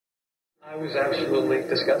I was absolutely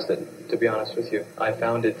disgusted, to be honest with you. I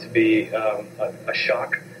found it to be a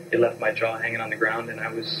shock. It left my jaw hanging on the ground, and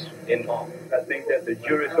I was in awe. I think that the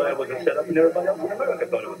jury thought it was a setup, and everybody else in America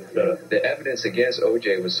thought it was a setup. The evidence against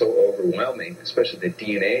O.J. was so overwhelming, especially the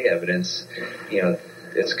DNA evidence.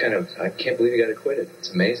 It's kind of, I can't believe he got acquitted.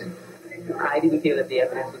 It's amazing. I didn't feel that the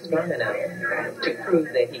evidence was strong enough to prove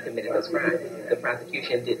that he committed those crimes. The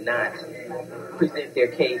prosecution did not present their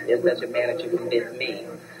case in such a manner to convince me.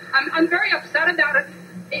 I'm very upset about it.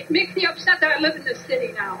 It makes me upset that I live in this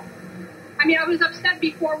city now. I mean, I was upset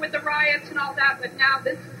before with the riots and all that, but now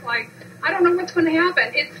this is like, I don't know what's going to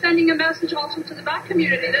happen. It's sending a message also to the black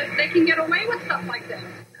community that they can get away with stuff like this.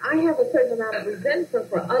 I have a certain amount of resentment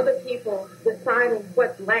for other people deciding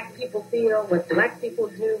what black people feel, what black people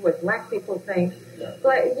do, what black people think.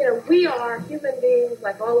 But, we are human beings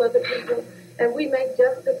like all other people, and we make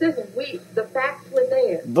just decisions. The facts were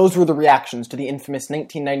there. Those were the reactions to the infamous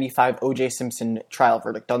 1995 O.J. Simpson trial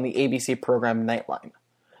verdict on the ABC program Nightline.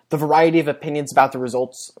 The variety of opinions about the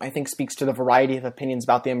results, I think, speaks to the variety of opinions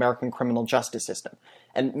about the American criminal justice system,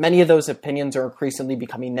 and many of those opinions are increasingly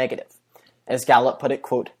becoming negative. As Gallup put it,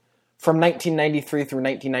 quote, "From 1993 through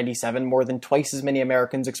 1997, more than twice as many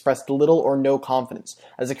Americans expressed little or no confidence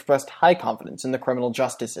as expressed high confidence in the criminal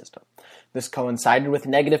justice system. This coincided with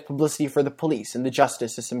negative publicity for the police and the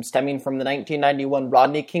justice system stemming from the 1991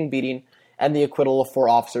 Rodney King beating and the acquittal of 4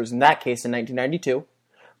 officers in that case in 1992,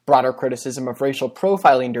 broader criticism of racial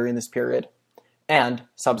profiling during this period, and,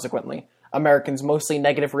 subsequently, Americans' mostly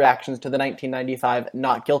negative reactions to the 1995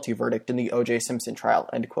 not guilty verdict in the O.J. Simpson trial,"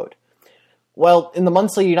 end quote. Well, in the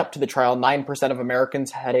months leading up to the trial, 9% of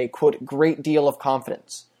Americans had a, quote, "great deal of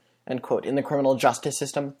confidence," end quote, in the criminal justice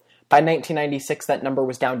system. By 1996, that number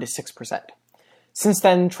was down to 6%. Since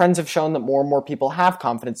then, trends have shown that more and more people have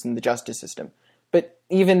confidence in the justice system. But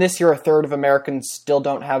even this year, a third of Americans still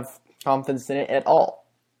don't have confidence in it at all.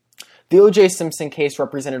 The O.J. Simpson case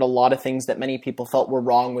represented a lot of things that many people felt were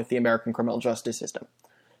wrong with the American criminal justice system.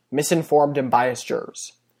 Misinformed and biased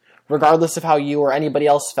jurors. Regardless of how you or anybody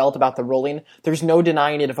else felt about the ruling, there's no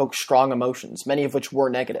denying it evoked strong emotions, many of which were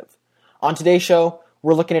negative. On today's show,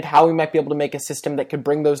 we're looking at how we might be able to make a system that could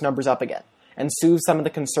bring those numbers up again, and soothe some of the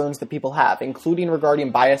concerns that people have, including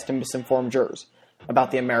regarding biased and misinformed jurors,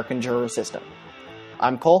 about the American juror system.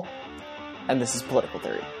 I'm Cole, and this is Political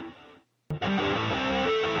Theory.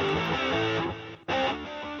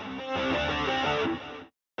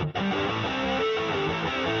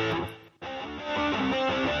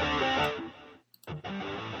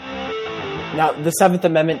 Now, the Seventh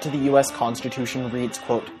Amendment to the U.S. Constitution reads,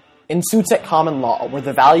 quote, "In suits at common law, where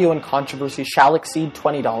the value and controversy shall exceed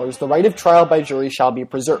 $20, the right of trial by jury shall be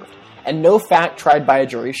preserved, and no fact tried by a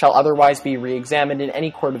jury shall otherwise be re-examined in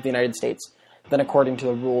any court of the United States than according to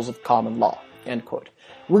the rules of common law," end quote.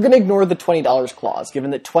 We're going to ignore the $20 clause,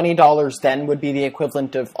 given that $20 then would be the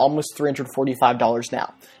equivalent of almost $345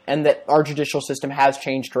 now, and that our judicial system has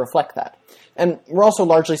changed to reflect that. And we're also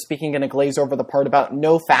largely speaking going to glaze over the part about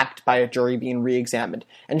no fact by a jury being re-examined,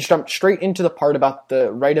 and jump straight into the part about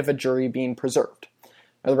the right of a jury being preserved,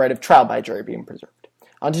 or the right of trial by a jury being preserved.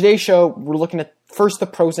 On today's show, we're looking at first the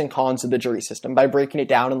pros and cons of the jury system by breaking it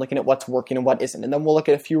down and looking at what's working and what isn't, and then we'll look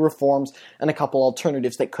at a few reforms and a couple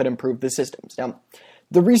alternatives that could improve the systems. Now,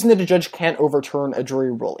 the reason that a judge can't overturn a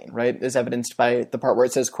jury ruling, right, is evidenced by the part where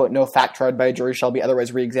it says, quote, "No fact tried by a jury shall be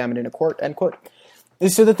otherwise re-examined in a court," end quote,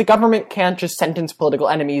 is so that the government can't just sentence political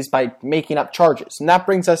enemies by making up charges. And that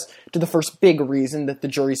brings us to the first big reason that the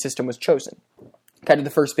jury system was chosen. Kind of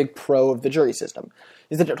the first big pro of the jury system,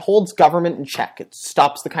 is that it holds government in check. It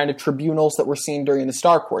stops the kind of tribunals that we're seeing during the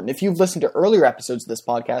Starr Court. And if you've listened to earlier episodes of this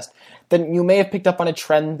podcast, then you may have picked up on a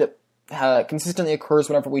trend that consistently occurs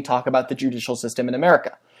whenever we talk about the judicial system in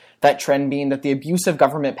America. That trend being that the abuse of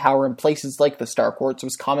government power in places like the Starr Courts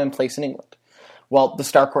was commonplace in England. While the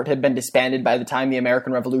Starr Court had been disbanded by the time the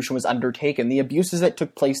American Revolution was undertaken, the abuses that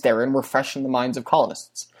took place therein were fresh in the minds of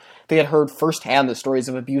colonists. They had heard firsthand the stories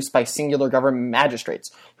of abuse by singular government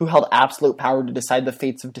magistrates who held absolute power to decide the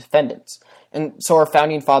fates of defendants. And so our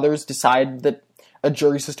founding fathers decided that a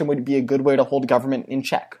jury system would be a good way to hold government in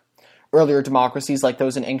check. Earlier democracies like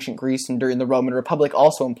those in ancient Greece and during the Roman Republic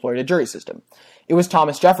also employed a jury system. It was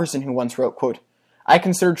Thomas Jefferson who once wrote, quote, "I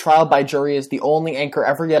consider trial by jury as the only anchor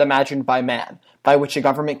ever yet imagined by man, by which a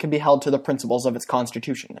government can be held to the principles of its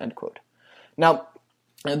constitution," end quote. Now,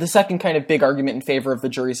 the second kind of big argument in favor of the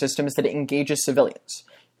jury system is that it engages civilians,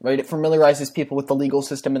 right? It familiarizes people with the legal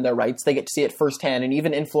system and their rights. They get to see it firsthand and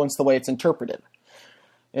even influence the way it's interpreted.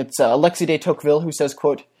 It's Alexis de Tocqueville who says,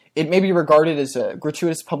 quote, "It may be regarded as a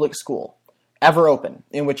gratuitous public school, ever open,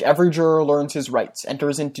 in which every juror learns his rights,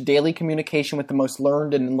 enters into daily communication with the most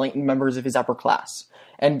learned and enlightened members of his upper class,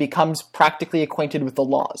 and becomes practically acquainted with the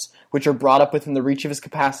laws, which are brought up within the reach of his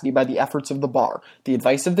capacity by the efforts of the bar, the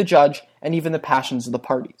advice of the judge, and even the passions of the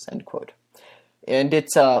parties." End quote. And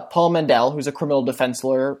it's Paul Mandel, who's a criminal defense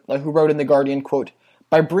lawyer, who wrote in The Guardian, quote,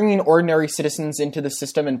 "By bringing ordinary citizens into the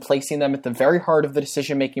system and placing them at the very heart of the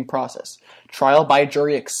decision-making process, trial by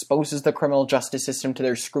jury exposes the criminal justice system to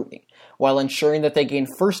their scrutiny, while ensuring that they gain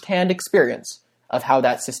first-hand experience of how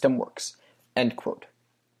that system works." End quote.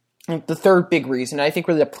 The third big reason, and I think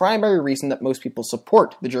really the primary reason that most people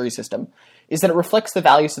support the jury system, is that it reflects the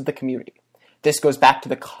values of the community. This goes back to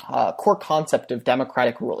the core concept of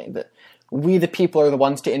democratic ruling, that we, the people, are the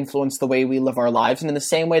ones to influence the way we live our lives, and in the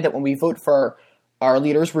same way that when we vote for our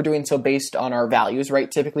leaders, we're doing so based on our values,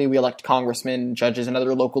 right? Typically, we elect congressmen, judges, and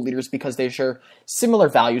other local leaders because they share similar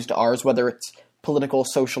values to ours, whether it's political,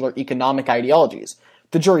 social, or economic ideologies.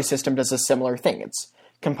 The jury system does a similar thing. It's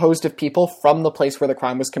composed of people from the place where the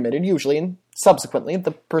crime was committed, usually, and subsequently,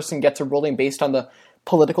 the person gets a ruling based on the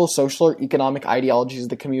political, social, or economic ideologies of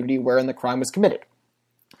the community wherein the crime was committed.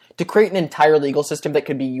 To create an entire legal system that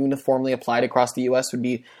could be uniformly applied across the U.S. would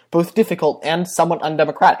be both difficult and somewhat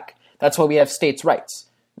undemocratic. That's why we have states' rights.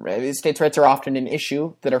 States' rights are often an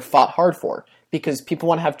issue that are fought hard for, because people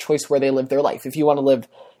want to have choice where they live their life. If you want to live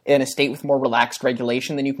in a state with more relaxed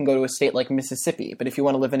regulation, then you can go to a state like Mississippi. But if you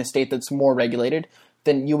want to live in a state that's more regulated,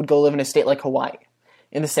 then you would go live in a state like Hawaii.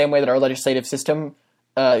 In the same way that our legislative system,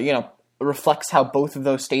 reflects how both of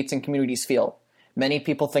those states and communities feel. Many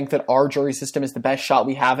people think that our jury system is the best shot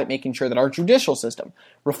we have at making sure that our judicial system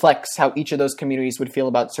reflects how each of those communities would feel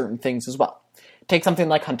about certain things as well. Take something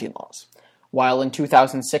like hunting laws. While in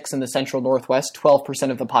 2006 in the central Northwest,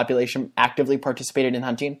 12% of the population actively participated in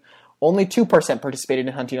hunting, only 2% participated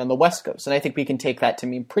in hunting on the West Coast, and I think we can take that to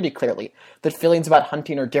mean pretty clearly that feelings about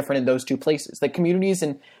hunting are different in those two places. That communities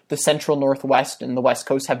in the central Northwest and the West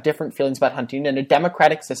Coast have different feelings about hunting, and a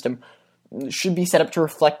democratic system should be set up to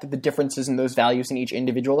reflect the differences in those values in each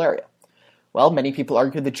individual area. Well, many people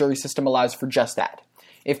argue the jury system allows for just that.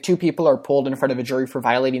 If two people are pulled in front of a jury for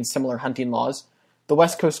violating similar hunting laws, the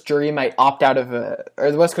West Coast jury might opt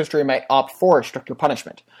for a stricter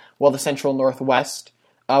punishment, while the central Northwest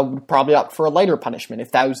would probably opt for a lighter punishment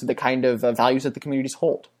if those are the kind of values that the communities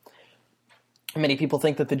hold. Many people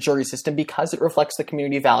think that the jury system, because it reflects the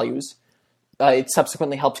community values, it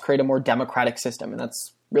subsequently helps create a more democratic system, and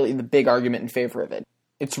that's really the big argument in favor of it.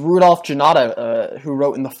 It's Rudolph Giannotta who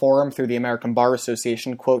wrote in the forum through the American Bar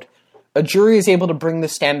Association, quote, "A jury is able to bring the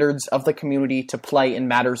standards of the community to play in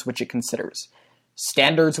matters which it considers,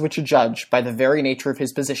 standards which a judge, by the very nature of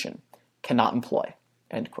his position, cannot employ."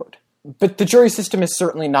 End quote. But the jury system is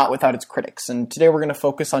certainly not without its critics, and today we're going to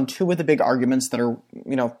focus on two of the big arguments that are,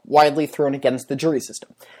 widely thrown against the jury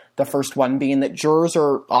system. The first one being that jurors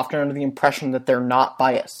are often under the impression that they're not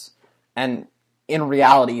biased, and in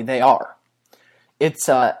reality, they are. It's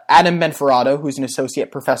Adam Benferrado, who's an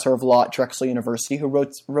associate professor of law at Drexel University, who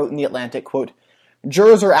wrote in The Atlantic, quote,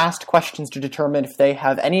 "Jurors are asked questions to determine if they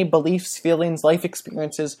have any beliefs, feelings, life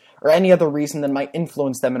experiences, or any other reason that might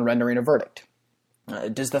influence them in rendering a verdict.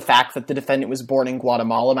 Does the fact that the defendant was born in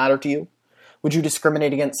Guatemala matter to you? Would you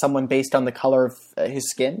discriminate against someone based on the color of his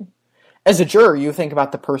skin? As a juror, you think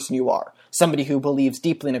about the person you are, somebody who believes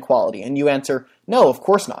deeply in equality, and you answer, no, of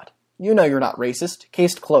course not. You know you're not racist.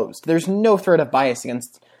 Case closed. There's no threat of bias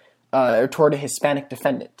against or toward a Hispanic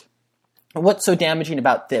defendant. What's so damaging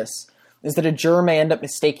about this is that a juror may end up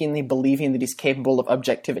mistakenly believing that he's capable of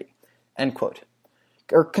objectivity." End quote.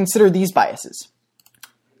 Or consider these biases.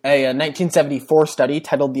 A 1974 study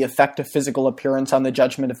titled "The Effect of Physical Appearance on the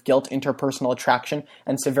Judgment of Guilt, Interpersonal Attraction,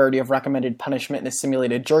 and Severity of Recommended Punishment in a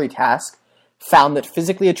Simulated Jury Task" found that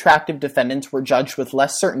physically attractive defendants were judged with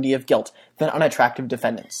less certainty of guilt than unattractive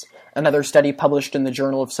defendants. Another study published in the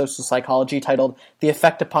Journal of Social Psychology titled "The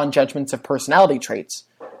Effect Upon Judgments of Personality Traits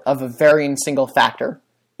of a Varying Single Factor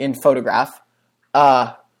in Photograph"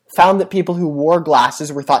 found that people who wore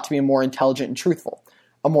glasses were thought to be more intelligent and truthful.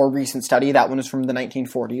 A more recent study, that one was from the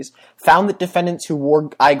 1940s, found that defendants who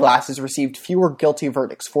wore eyeglasses received fewer guilty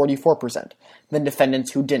verdicts, 44%, than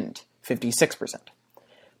defendants who didn't, 56%.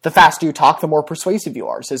 "The faster you talk, the more persuasive you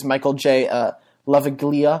are," says Michael J.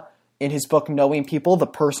 Laviglia in his book Knowing People, The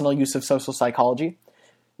Personal Use of Social Psychology.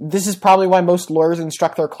 This is probably why most lawyers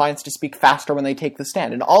instruct their clients to speak faster when they take the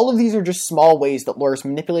stand, and all of these are just small ways that lawyers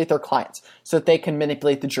manipulate their clients so that they can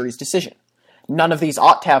manipulate the jury's decision. None of these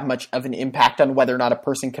ought to have much of an impact on whether or not a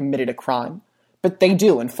person committed a crime, but they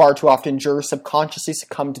do, and far too often jurors subconsciously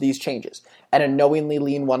succumb to these changes, and unknowingly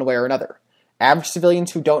lean one way or another. Average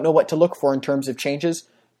civilians who don't know what to look for in terms of changes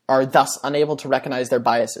are thus unable to recognize their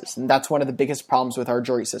biases, and that's one of the biggest problems with our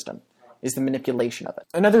jury system, is the manipulation of it.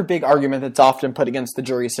 Another big argument that's often put against the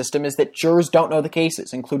jury system is that jurors don't know the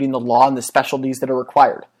cases, including the law and the specialties that are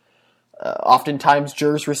required. Oftentimes,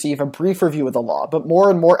 jurors receive a brief review of the law, but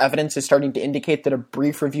more and more evidence is starting to indicate that a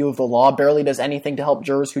brief review of the law barely does anything to help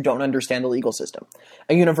jurors who don't understand the legal system.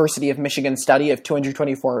 A University of Michigan study of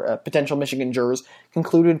 224 potential Michigan jurors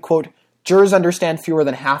concluded, quote, "Jurors understand fewer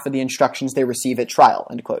than half of the instructions they receive at trial,"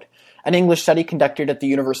 end quote. An English study conducted at the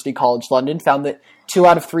University College London found that 2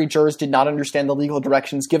 out of 3 jurors did not understand the legal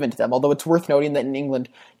directions given to them, although it's worth noting that in England,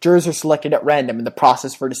 jurors are selected at random and the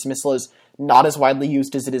process for dismissal is not as widely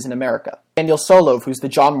used as it is in America. Daniel Solove, who's the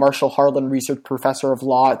John Marshall Harlan Research Professor of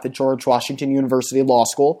Law at the George Washington University Law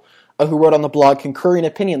School, who wrote on the blog Concurring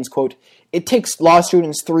Opinions, quote, "It takes law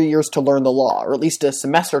students 3 years to learn the law, or at least a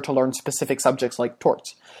semester to learn specific subjects like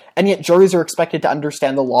torts. And yet juries are expected to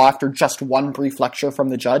understand the law after just one brief lecture from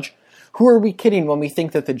the judge. Who are we kidding when we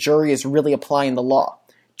think that the jury is really applying the law?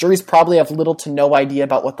 Juries probably have little to no idea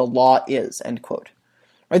about what the law is," end quote.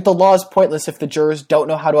 Right? The law is pointless if the jurors don't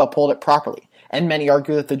know how to uphold it properly, and many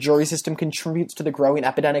argue that the jury system contributes to the growing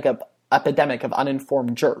epidemic of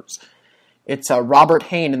uninformed jurors. It's Robert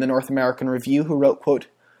Hayne in the North American Review who wrote, quote,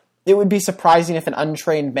 "It would be surprising if an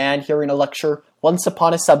untrained man hearing a lecture once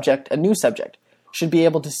upon a new subject, should be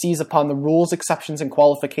able to seize upon the rules, exceptions, and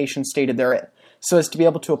qualifications stated therein, so as to be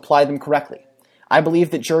able to apply them correctly. I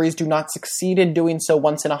believe that juries do not succeed in doing so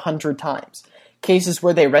once in 100 times. Cases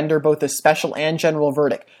where they render both a special and general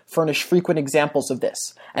verdict furnish frequent examples of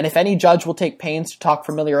this, and if any judge will take pains to talk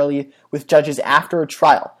familiarly with judges after a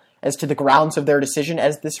trial as to the grounds of their decision,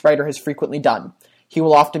 as this writer has frequently done, he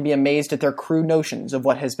will often be amazed at their crude notions of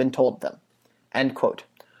what has been told them," end quote.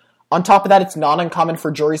 On top of that, it's not uncommon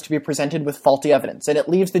for juries to be presented with faulty evidence, and it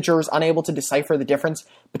leaves the jurors unable to decipher the difference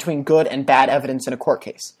between good and bad evidence in a court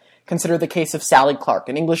case. Consider the case of Sally Clark,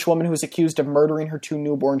 an English woman who was accused of murdering her 2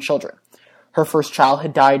 newborn children. Her first child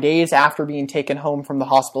had died days after being taken home from the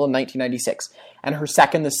hospital in 1996, and her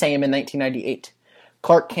second the same in 1998.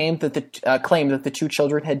 Clark claimed that the 2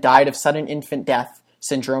 children had died of sudden infant death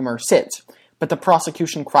syndrome, or SIDS, but the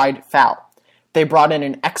prosecution cried foul. They brought in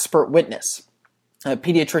an expert witness,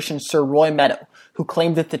 pediatrician Sir Roy Meadow, who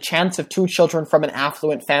claimed that the chance of 2 children from an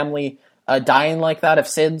affluent family dying like that of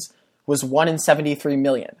SIDS was 1 in 73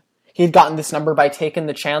 million. He had gotten this number by taking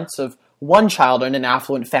the chance of 1 child in an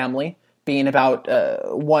affluent family, being about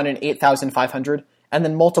 1 in 8,500, and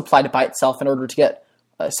then multiplied it by itself in order to get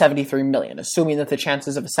 73 million, assuming that the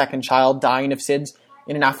chances of a second child dying of SIDS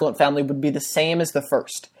in an affluent family would be the same as the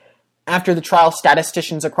first. After the trial,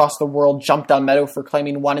 statisticians across the world jumped on Meadow for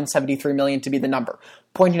claiming 1 in 73 million to be the number,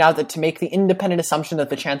 pointing out that to make the independent assumption that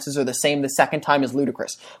the chances are the same the second time is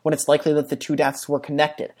ludicrous, when it's likely that the 2 deaths were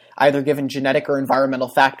connected, either given genetic or environmental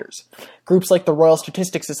factors. Groups like the Royal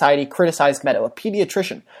Statistics Society criticized Meadow, a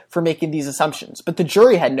pediatrician, for making these assumptions, but the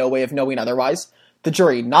jury had no way of knowing otherwise. The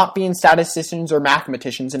jury, not being statisticians or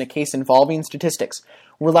mathematicians in a case involving statistics,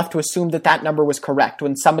 were left to assume that that number was correct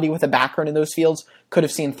when somebody with a background in those fields could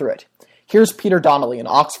have seen through it. Here's Peter Donnelly, an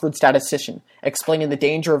Oxford statistician, explaining the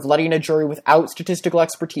danger of letting a jury without statistical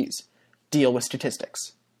expertise deal with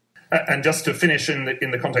statistics. And just to finish in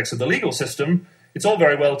the context of the legal system, it's all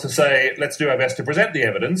very well to say, let's do our best to present the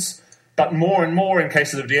evidence, but more and more in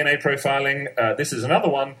cases of DNA profiling, this is another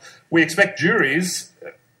one, we expect juries,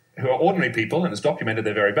 who are ordinary people, and it's documented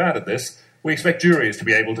they're very bad at this, we expect juries to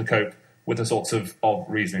be able to cope with the sorts of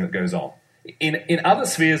reasoning that goes on. In other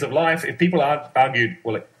spheres of life, if people argued,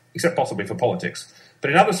 well, except possibly for politics,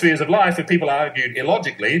 but in other spheres of life, if people argued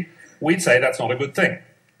illogically, we'd say that's not a good thing.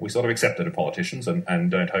 We sort of accept it as politicians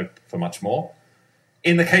and don't hope for much more.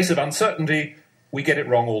 In the case of uncertainty, we get it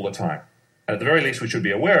wrong all the time. And at the very least, we should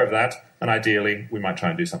be aware of that, and ideally, we might try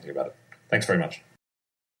and do something about it. Thanks very much.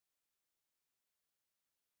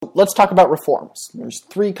 Let's talk about reforms. There's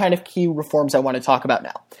 3 kind of key reforms I want to talk about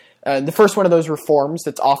now. The first one of those reforms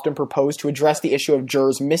that's often proposed to address the issue of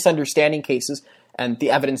jurors misunderstanding cases and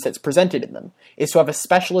the evidence that's presented in them is to have a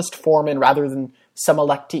specialist foreman rather than some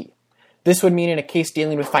electee. This would mean in a case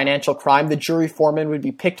dealing with financial crime, the jury foreman would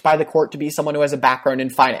be picked by the court to be someone who has a background in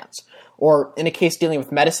finance. Or in a case dealing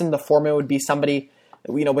with medicine, the foreman would be somebody,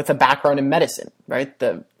 with a background in medicine, right?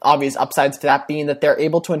 The obvious upsides to that being that they're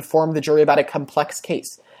able to inform the jury about a complex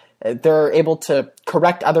case. They're able to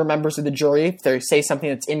correct other members of the jury if they say something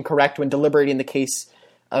that's incorrect when deliberating the case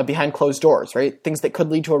behind closed doors, right? Things that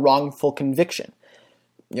could lead to a wrongful conviction.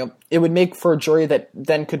 It would make for a jury that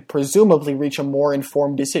then could presumably reach a more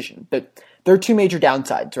informed decision. But there are 2 major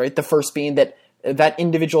downsides, right? The first being that that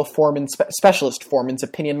individual specialist foreman's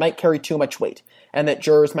opinion might carry too much weight, and that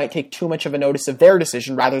jurors might take too much of a notice of their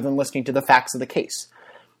decision rather than listening to the facts of the case.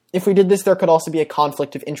 If we did this, there could also be a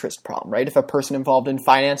conflict of interest problem, right? If a person involved in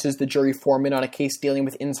finance is the jury foreman on a case dealing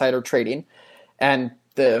with insider trading, and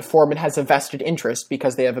the foreman has a vested interest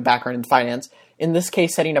because they have a background in finance, in this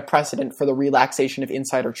case setting a precedent for the relaxation of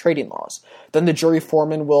insider trading laws, then the jury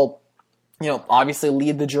foreman will, obviously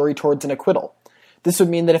lead the jury towards an acquittal. This would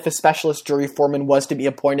mean that if a specialist jury foreman was to be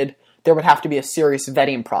appointed, there would have to be a serious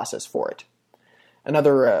vetting process for it.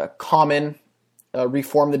 Another common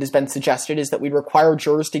reform that has been suggested is that we require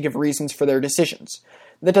jurors to give reasons for their decisions.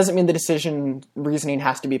 That doesn't mean the decision reasoning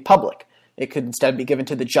has to be public. It could instead be given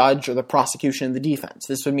to the judge or the prosecution and the defense.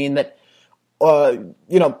 This would mean that,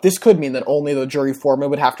 this could mean that only the jury foreman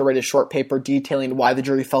would have to write a short paper detailing why the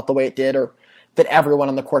jury felt the way it did, or that everyone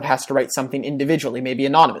on the court has to write something individually, maybe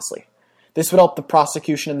anonymously. This would help the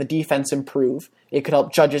prosecution and the defense improve. It could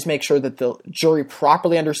help judges make sure that the jury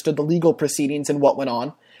properly understood the legal proceedings and what went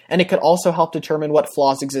on, and it could also help determine what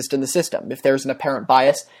flaws exist in the system. If there's an apparent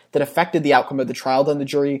bias that affected the outcome of the trial, then the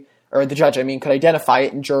judge could identify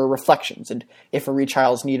it in juror reflections, and if a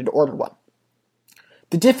retrial is needed, order one.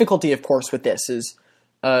 The difficulty, of course, with this is,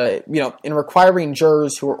 in requiring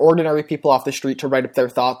jurors who are ordinary people off the street to write up their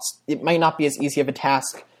thoughts, it might not be as easy of a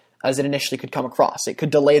task as it initially could come across. It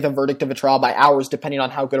could delay the verdict of a trial by hours depending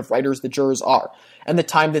on how good of writers the jurors are, and the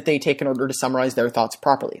time that they take in order to summarize their thoughts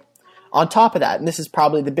properly. On top of that, and this is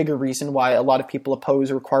probably the bigger reason why a lot of people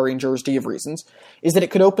oppose requiring jurors to give reasons, is that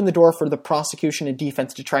it could open the door for the prosecution and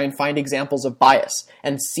defense to try and find examples of bias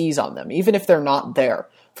and seize on them, even if they're not there,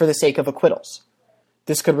 for the sake of acquittals.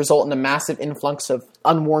 This could result in a massive influx of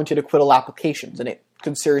unwarranted acquittal applications, and it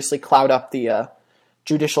could seriously cloud up the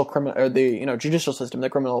judicial system, the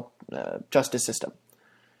criminal justice system.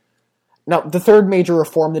 Now, the third major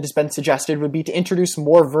reform that has been suggested would be to introduce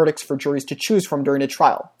more verdicts for juries to choose from during a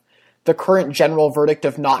trial. The current general verdict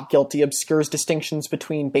of not guilty obscures distinctions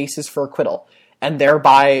between bases for acquittal, and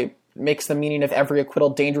thereby makes the meaning of every acquittal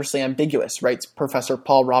dangerously ambiguous, writes Professor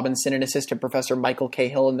Paul Robinson and Assistant Professor Michael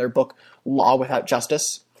Cahill in their book Law Without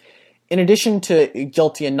Justice. In addition to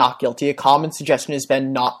guilty and not guilty, a common suggestion has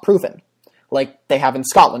been not proven, like they have in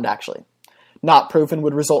Scotland, actually. Not proven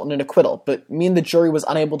would result in an acquittal, but mean the jury was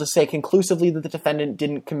unable to say conclusively that the defendant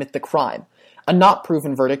didn't commit the crime. A not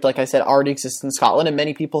proven verdict, like I said, already exists in Scotland, and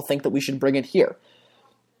many people think that we should bring it here.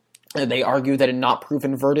 They argue that a not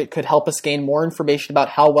proven verdict could help us gain more information about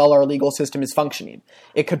how well our legal system is functioning.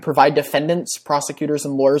 It could provide defendants, prosecutors,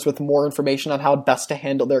 and lawyers with more information on how best to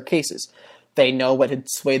handle their cases. They know what had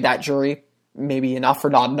swayed that jury, maybe enough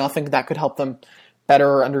or not enough, and that could help them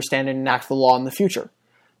better understand and enact the law in the future.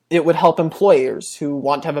 It would help employers who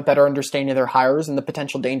want to have a better understanding of their hires and the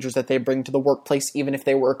potential dangers that they bring to the workplace even if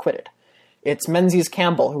they were acquitted. It's Menzies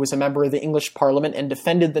Campbell, who was a member of the English Parliament and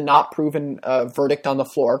defended the not proven verdict on the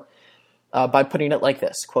floor by putting it like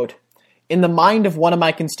this, quote, "In the mind of one of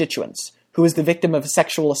my constituents, who is the victim of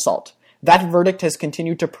sexual assault, that verdict has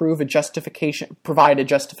continued to provide a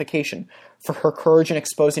justification for her courage in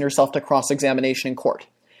exposing herself to cross-examination in court.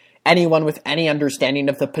 Anyone with any understanding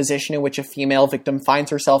of the position in which a female victim finds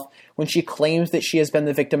herself when she claims that she has been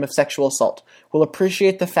the victim of sexual assault will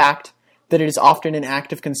appreciate the fact that it is often an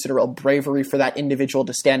act of considerable bravery for that individual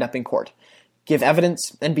to stand up in court, give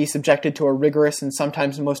evidence, and be subjected to a rigorous and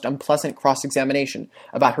sometimes most unpleasant cross-examination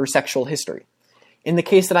about her sexual history. In the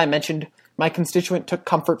case that I mentioned, my constituent took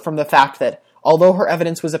comfort from the fact that, although her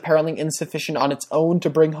evidence was apparently insufficient on its own to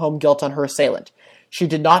bring home guilt on her assailant, she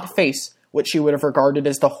did not face what she would have regarded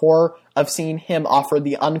as the horror of seeing him offered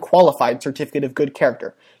the unqualified certificate of good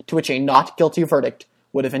character, to which a not guilty verdict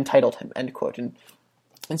would have entitled him," end quote. And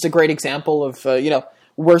it's a great example of,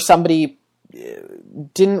 where somebody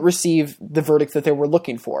didn't receive the verdict that they were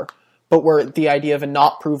looking for, but where the idea of a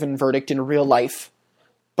not proven verdict in real life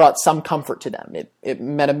brought some comfort to them. It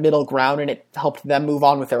met a middle ground and it helped them move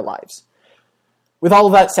on with their lives. With all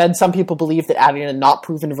of that said, some people believe that adding a not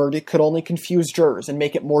proven verdict could only confuse jurors and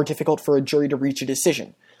make it more difficult for a jury to reach a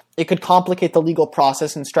decision. It could complicate the legal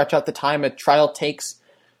process and stretch out the time a trial takes,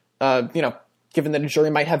 given that a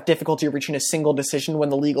jury might have difficulty reaching a single decision when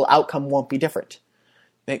the legal outcome won't be different.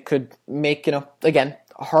 It could make, again,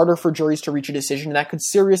 harder for juries to reach a decision, and that could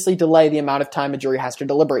seriously delay the amount of time a jury has to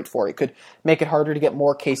deliberate for. It could make it harder to get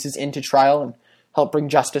more cases into trial and help bring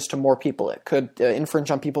justice to more people. It could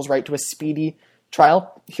infringe on people's right to a speedy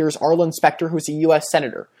trial. Here's Arlen Specter, who's a U.S.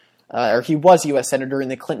 Senator, or he was U.S. Senator in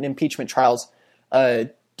the Clinton impeachment trials,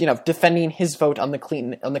 defending his vote on the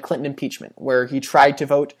Clinton impeachment, where he tried to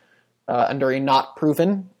vote under a not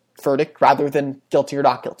proven verdict rather than guilty or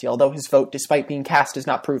not guilty, although his vote, despite being cast as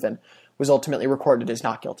not proven, was ultimately recorded as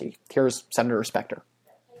not guilty. Here's Senator Spector.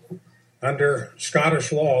 Under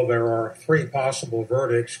Scottish law, there are 3 possible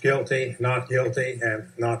verdicts: guilty, not guilty, and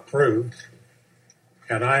not proved.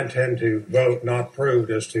 And I intend to vote not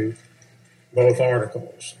proved as to both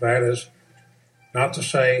articles. That is not to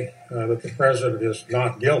say that the president is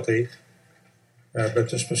not guilty, but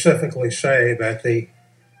to specifically say that the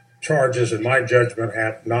charges, in my judgment,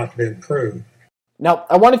 have not been proved. Now,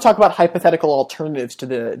 I want to talk about hypothetical alternatives to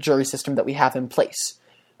the jury system that we have in place.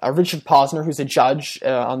 Richard Posner, who's a judge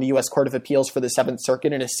on the U.S. Court of Appeals for the Seventh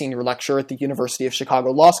Circuit and a senior lecturer at the University of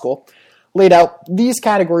Chicago Law School, laid out these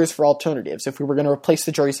categories for alternatives. If we were going to replace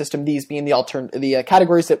the jury system, these being the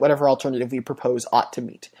categories that whatever alternative we propose ought to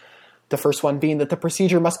meet. The first one being that the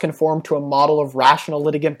procedure must conform to a model of rational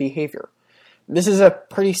litigant behavior. This is a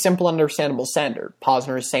pretty simple and understandable standard.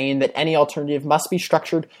 Posner is saying that any alternative must be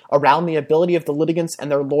structured around the ability of the litigants and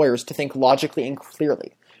their lawyers to think logically and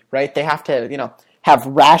clearly, right? They have to, have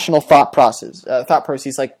rational thought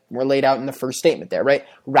processes like were laid out in the first statement there, right?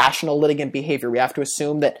 Rational litigant behavior. We have to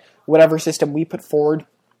assume that whatever system we put forward,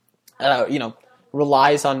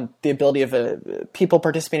 relies on the ability of people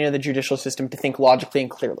participating in the judicial system to think logically and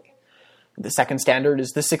clearly. The second standard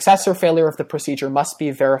is the success or failure of the procedure must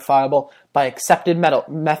be verifiable by accepted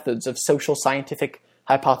methods of social scientific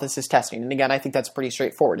hypothesis testing. And again, I think that's pretty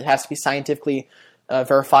straightforward. It has to be scientifically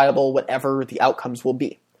verifiable, whatever the outcomes will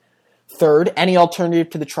be. Third, any alternative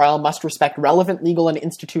to the trial must respect relevant legal and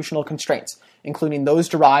institutional constraints, including those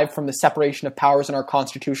derived from the separation of powers in our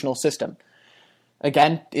constitutional system.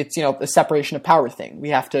 Again, it's, a separation of power thing. We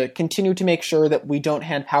have to continue to make sure that we don't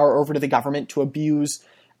hand power over to the government to abuse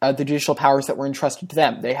the judicial powers that were entrusted to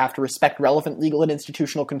them. They have to respect relevant legal and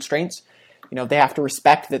institutional constraints. They have to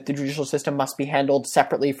respect that the judicial system must be handled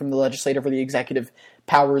separately from the legislative or the executive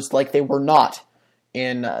powers like they were not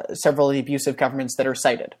in several of the abusive governments that are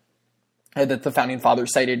cited, that the Founding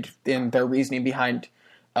Fathers cited in their reasoning behind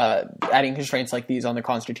adding constraints like these on the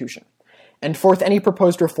Constitution. And fourth, any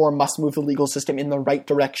proposed reform must move the legal system in the right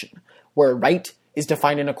direction, where right is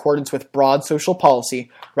defined in accordance with broad social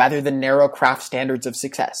policy rather than narrow craft standards of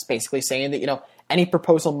success. Basically saying that, any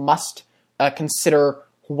proposal must consider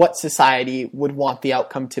what society would want the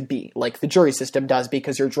outcome to be, like the jury system does,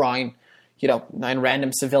 because you're drawing, 9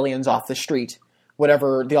 random civilians off the street.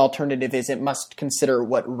 Whatever the alternative is, it must consider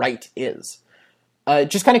what right is.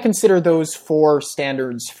 Just kind of consider those 4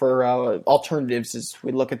 standards for alternatives as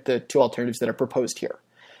we look at the 2 alternatives that are proposed here.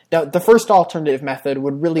 Now, the first alternative method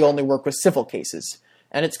would really only work with civil cases,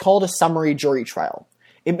 and it's called a summary jury trial.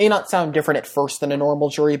 It may not sound different at first than a normal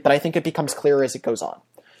jury, but I think it becomes clearer as it goes on.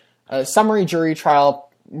 A summary jury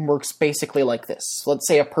trial works basically like this. Let's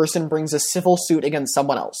say a person brings a civil suit against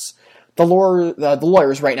someone else. The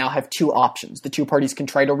lawyers right now have 2 options. The 2 parties can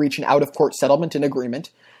try to reach an out-of-court settlement and agreement,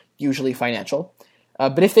 usually financial.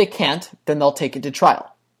 But if they can't, then they'll take it to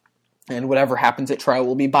trial. And whatever happens at trial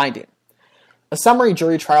will be binding. A summary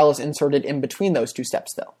jury trial is inserted in between those 2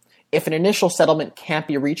 steps, though. If an initial settlement can't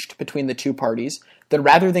be reached between the 2 parties, then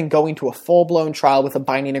rather than going to a full-blown trial with a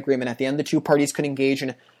binding agreement at the end, the 2 parties could engage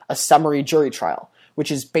in a summary jury trial,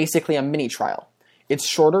 which is basically a mini-trial. It's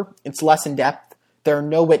shorter, it's less in-depth, there are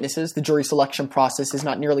no witnesses, the jury selection process is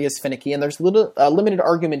not nearly as finicky, and there's limited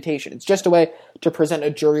argumentation. It's just a way to present a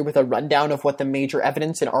jury with a rundown of what the major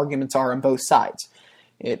evidence and arguments are on both sides.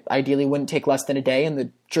 It ideally wouldn't take less than a day, and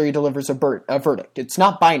the jury delivers a verdict. It's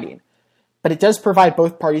not binding, but it does provide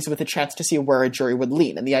both parties with a chance to see where a jury would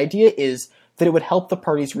lean, and the idea is that it would help the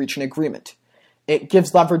parties reach an agreement. It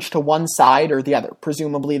gives leverage to one side or the other,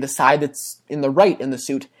 presumably the side that's in the right in the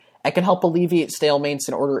suit. It can help alleviate stalemates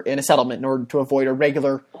in a settlement in order to avoid a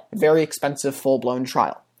regular, very expensive, full-blown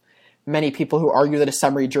trial. Many people who argue that a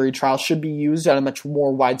summary jury trial should be used on a much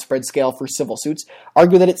more widespread scale for civil suits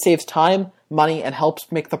argue that it saves time, money, and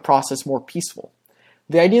helps make the process more peaceful.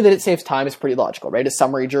 The idea that it saves time is pretty logical, right? A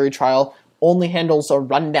summary jury trial only handles a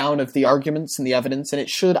rundown of the arguments and the evidence, and it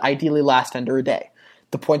should ideally last under a day.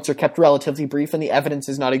 The points are kept relatively brief, and the evidence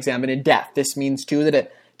is not examined in depth. This means, too, that a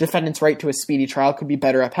defendant's right to a speedy trial could be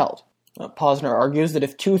better upheld. Posner argues that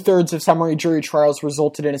if 2/3 of summary jury trials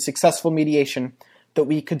resulted in a successful mediation, that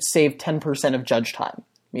we could save 10% of judge time,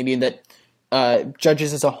 meaning that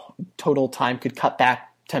judges as a total time could cut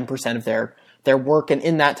back 10% of their work, and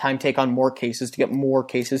in that time take on more cases to get more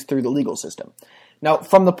cases through the legal system. Now,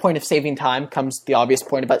 from the point of saving time comes the obvious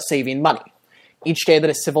point about saving money. Each day that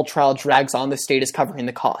a civil trial drags on, the state is covering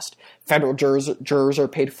the cost. Federal jurors are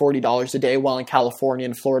paid $40 a day, while in California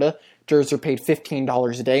and Florida, jurors are paid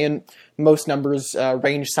 $15 a day, and most numbers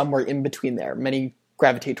range somewhere in between there. Many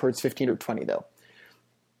gravitate towards 15 or 20, though.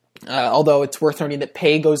 Although it's worth noting that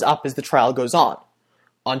pay goes up as the trial goes on.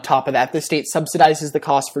 On top of that, the state subsidizes the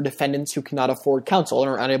cost for defendants who cannot afford counsel and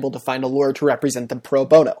are unable to find a lawyer to represent them pro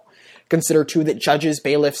bono. Consider, too, that judges,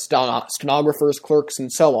 bailiffs, stenographers, clerks,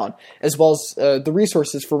 and so on, as well as the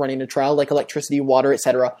resources for running a trial like electricity, water,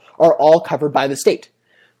 etc., are all covered by the state.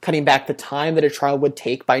 Cutting back the time that a trial would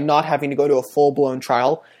take by not having to go to a full-blown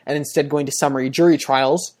trial and instead going to summary jury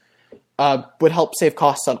trials would help save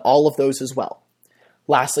costs on all of those as well.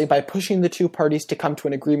 Lastly, by pushing the two parties to come to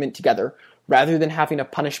an agreement together, rather than having a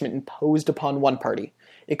punishment imposed upon one party,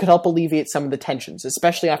 it could help alleviate some of the tensions,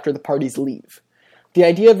 especially after the parties leave. The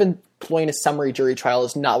idea of employing a summary jury trial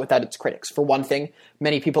is not without its critics. For one thing,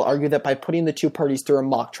 many people argue that by putting the two parties through a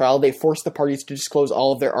mock trial, they force the parties to disclose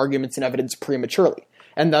all of their arguments and evidence prematurely,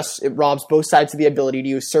 and thus it robs both sides of the ability to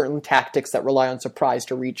use certain tactics that rely on surprise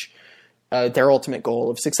to reach their ultimate goal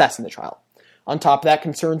of success in the trial. On top of that,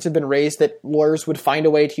 concerns have been raised that lawyers would find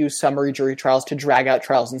a way to use summary jury trials to drag out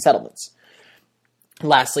trials and settlements.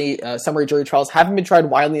 Lastly, summary jury trials haven't been tried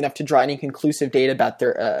widely enough to draw any conclusive data about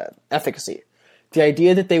their efficacy. The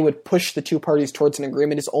idea that they would push the two parties towards an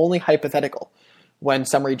agreement is only hypothetical. When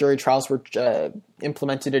summary jury trials were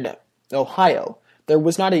implemented in Ohio, there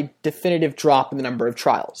was not a definitive drop in the number of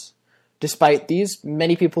trials. Despite these,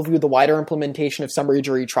 many people view the wider implementation of summary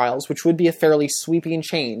jury trials, which would be a fairly sweeping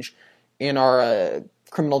change in our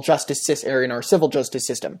criminal justice area, in our civil justice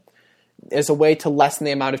system, as a way to lessen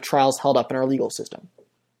the amount of trials held up in our legal system.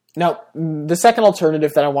 Now, the second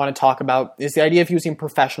alternative that I want to talk about is the idea of using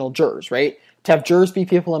professional jurors, right? To have jurors be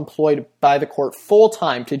people employed by the court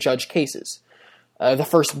full-time to judge cases. The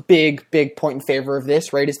first big point in favor of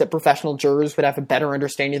this, right, is that professional jurors would have a better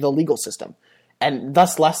understanding of the legal system, and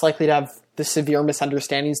thus less likely to have the severe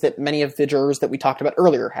misunderstandings that many of the jurors that we talked about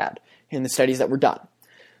earlier had in the studies that were done.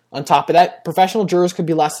 On top of that, professional jurors could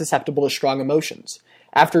be less susceptible to strong emotions.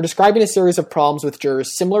 After describing a series of problems with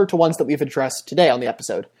jurors similar to ones that we've addressed today on the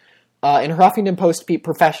episode, in her Huffington Post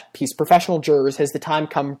piece, Professional Jurors, Has the Time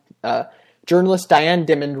Come, journalist Diane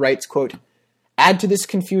Dimond writes, quote, "Add to this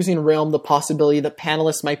confusing realm the possibility that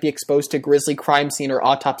panelists might be exposed to grisly crime scene or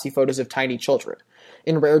autopsy photos of tiny children.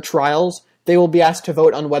 In rare trials, they will be asked to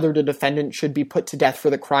vote on whether the defendant should be put to death for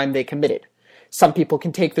the crime they committed. Some people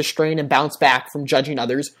can take the strain and bounce back from judging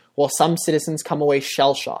others, while some citizens come away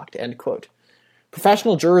shell-shocked," end quote.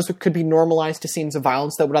 Professional jurors could be normalized to scenes of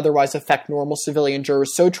violence that would otherwise affect normal civilian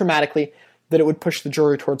jurors so traumatically that it would push the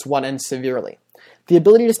jury towards one end severely. The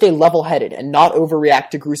ability to stay level-headed and not overreact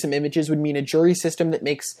to gruesome images would mean a jury system that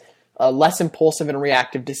makes less impulsive and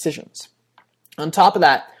reactive decisions. On top of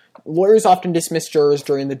that, lawyers often dismiss jurors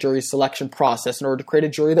during the jury selection process in order to create a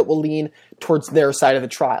jury that will lean towards their side of the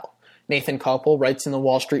trial. Nathan Koppel writes in the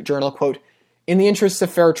Wall Street Journal, quote, "In the interests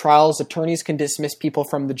of fair trials, attorneys can dismiss people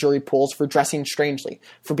from the jury pools for dressing strangely,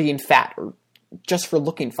 for being fat, or just for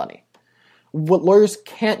looking funny. What lawyers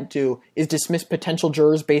can't do is dismiss potential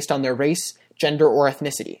jurors based on their race, gender, or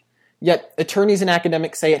ethnicity. Yet, attorneys and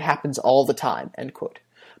academics say it happens all the time," end quote.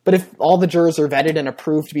 But if all the jurors are vetted and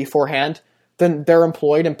approved beforehand, then they're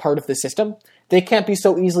employed and part of the system. They can't be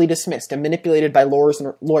so easily dismissed and manipulated by lawyers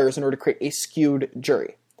in order to create a skewed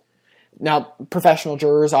jury. Now, professional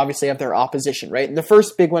jurors obviously have their opposition, right? And the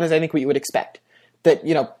first big one is, I think, what you would expect. That,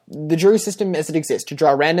 the jury system as it exists, to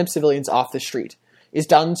draw random civilians off the street, is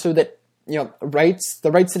done so that, the rights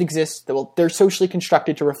that exist, they're socially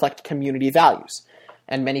constructed to reflect community values.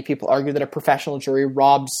 And many people argue that a professional jury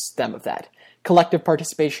robs them of that. Collective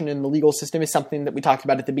participation in the legal system is something that we talked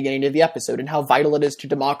about at the beginning of the episode, and how vital it is to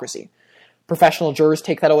democracy. Professional jurors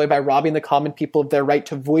take that away by robbing the common people of their right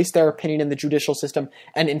to voice their opinion in the judicial system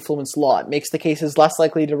and influence law. It makes the cases less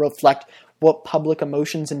likely to reflect what public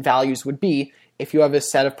emotions and values would be if you have a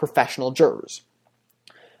set of professional jurors.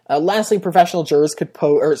 Lastly, professional jurors could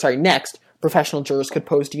pose a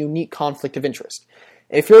unique conflict of interest.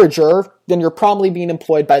 If you're a juror, then you're probably being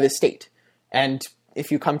employed by the state. And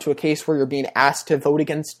if you come to a case where you're being asked to vote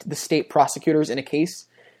against the state prosecutors in a case,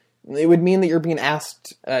 it would mean that you're being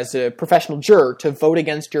asked as a professional juror to vote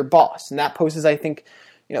against your boss. And that poses, I think,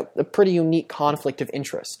 a pretty unique conflict of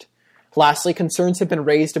interest. Lastly, concerns have been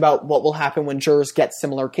raised about what will happen when jurors get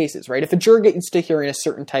similar cases, right? If a juror gets to hearing a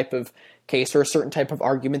certain type of case or a certain type of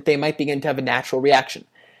argument, they might begin to have a natural reaction.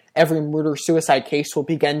 Every murder-suicide case will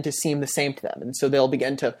begin to seem the same to them, and so they'll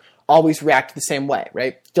begin to always react the same way,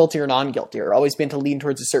 right? Guilty or non-guilty, or always begin to lean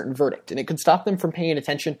towards a certain verdict, and it could stop them from paying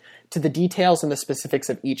attention to the details and the specifics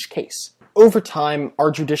of each case. Over time,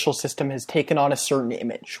 our judicial system has taken on a certain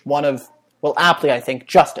image, one of, aptly I think,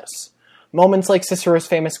 justice. Moments like Cicero's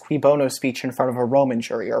famous Cui Bono speech in front of a Roman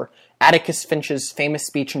jury, or Atticus Finch's famous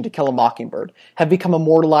speech in To Kill a Mockingbird, have become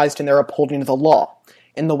immortalized in their upholding of the law,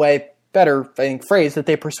 in the way, better, I think, phrase, that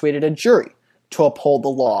they persuaded a jury to uphold the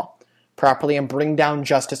law properly and bring down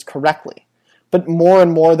justice correctly. But more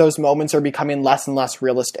and more those moments are becoming less and less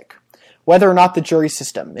realistic. Whether or not the jury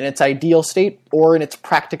system, in its ideal state or in its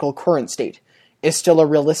practical current state, is still a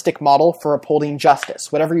realistic model for upholding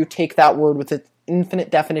justice, whatever you take that word with its infinite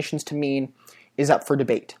definitions to mean, is up for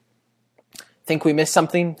debate. Think we missed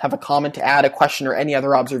something? Have a comment to add, a question, or any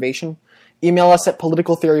other observation? Email us at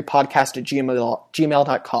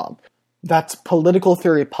politicaltheorypodcast@gmail.com. That's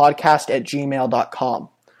politicaltheorypodcast@gmail.com.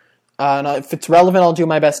 And if it's relevant, I'll do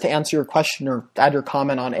my best to answer your question or add your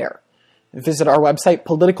comment on air. Visit our website,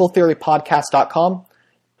 politicaltheorypodcast.com,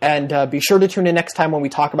 and be sure to tune in next time when we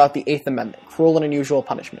talk about the Eighth Amendment, cruel and unusual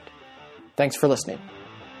punishment. Thanks for listening.